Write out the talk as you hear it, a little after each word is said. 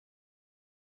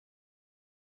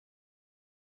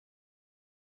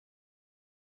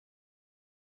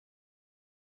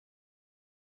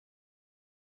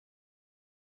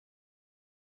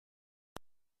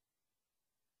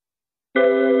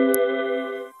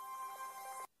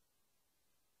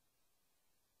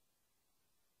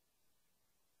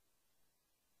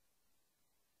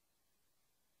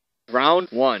Round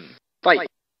 1. Fight!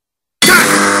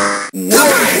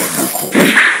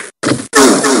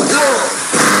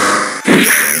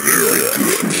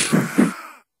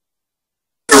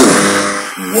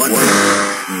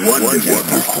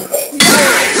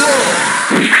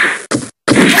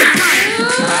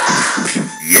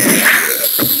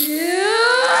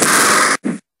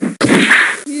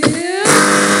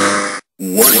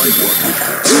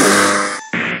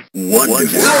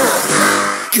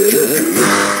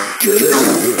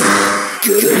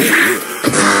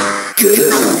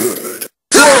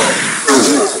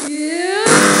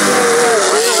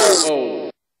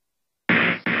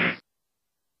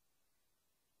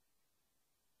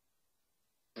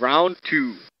 Round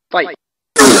 2. Fight!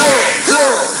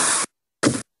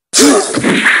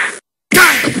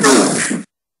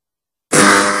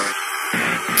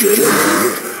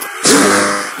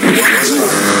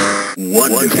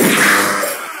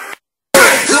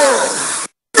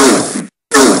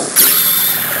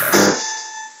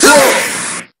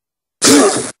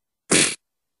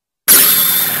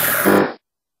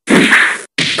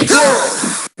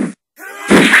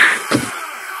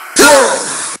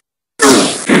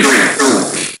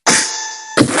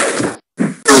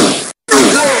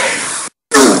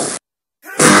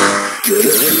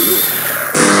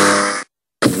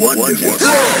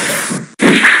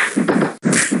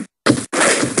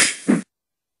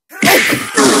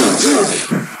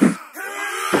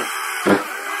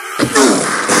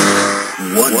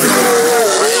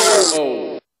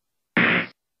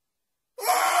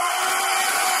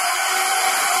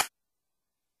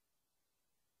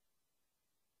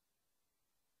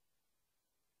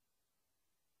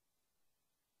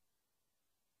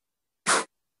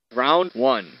 Round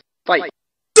 1. Fight!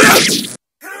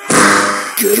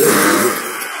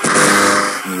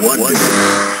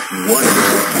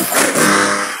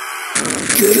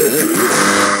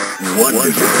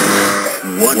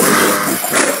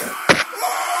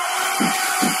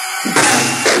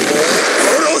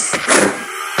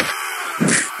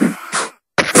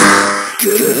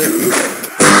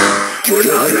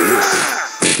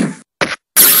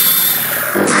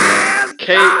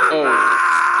 KO.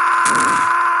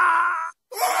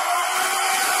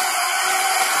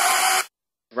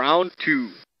 Round 2.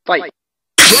 Fight!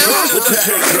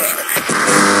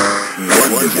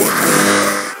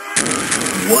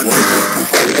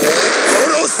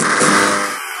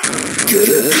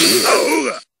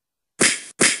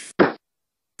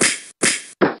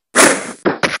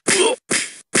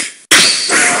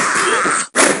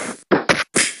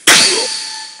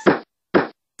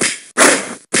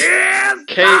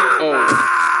 KO.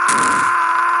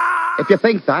 If you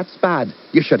think that's bad,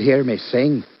 you should hear me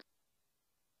sing.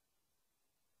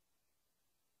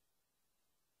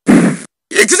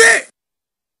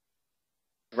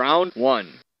 Round 1.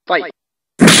 Fight!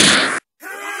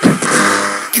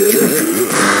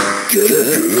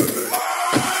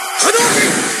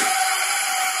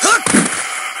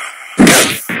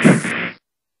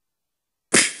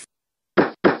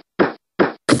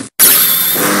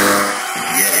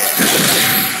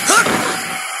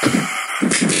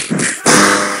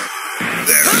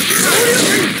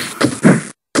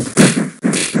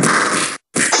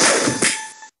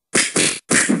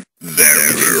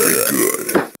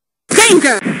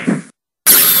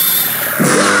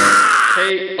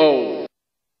 KO.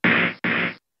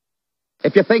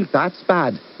 If you think that's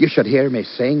bad, you should hear me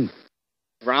sing.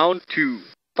 Round 2.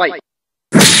 Fight!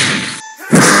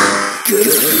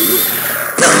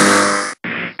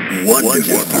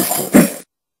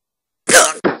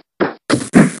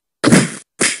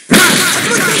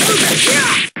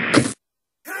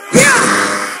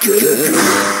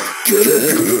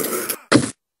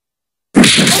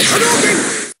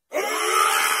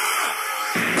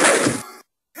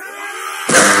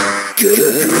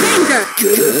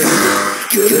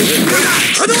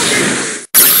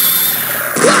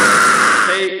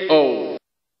 KO.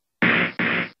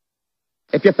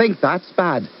 If you think that's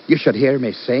bad, you should hear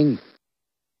me sing.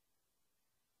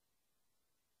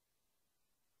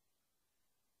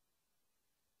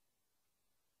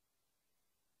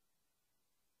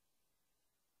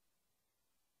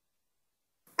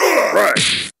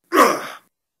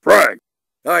 Right.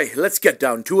 Aye, let's get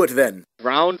down to it then.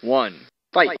 Round 1.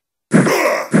 Fight!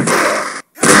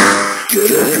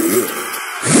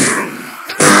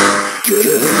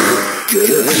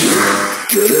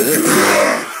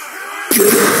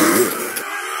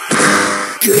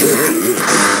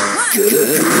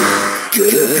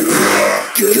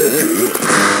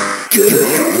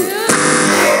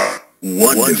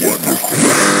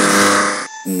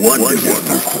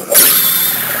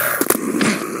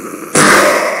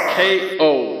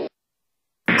 KO.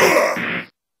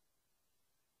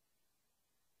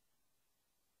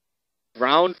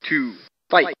 Round 2.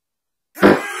 Fight.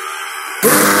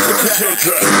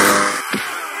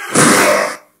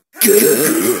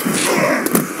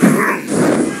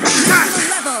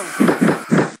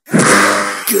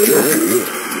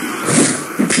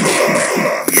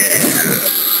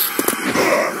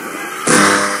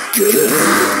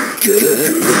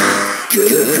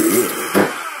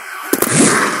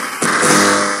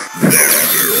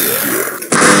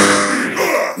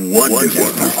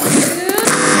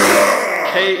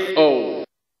 KO.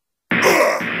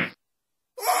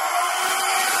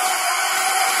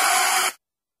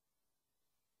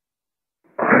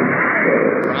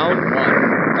 Round 1.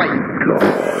 Fight.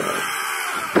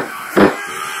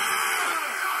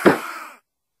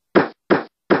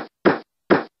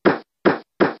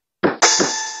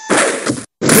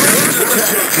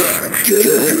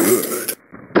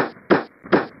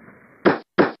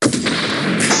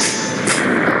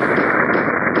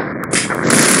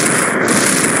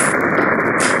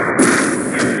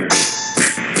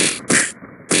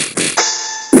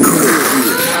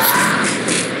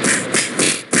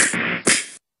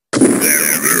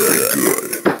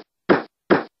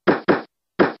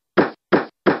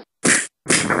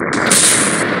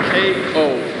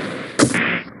 KO.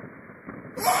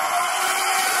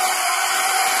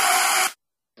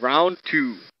 Round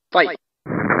 2. Fight.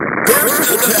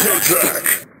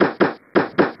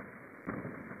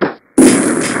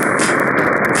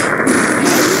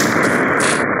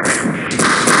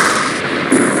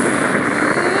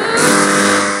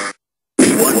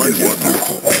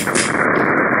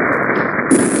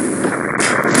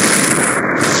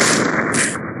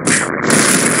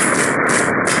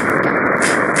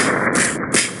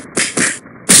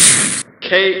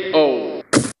 KO.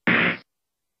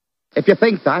 If you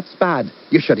think that's bad,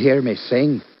 you should hear me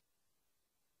sing.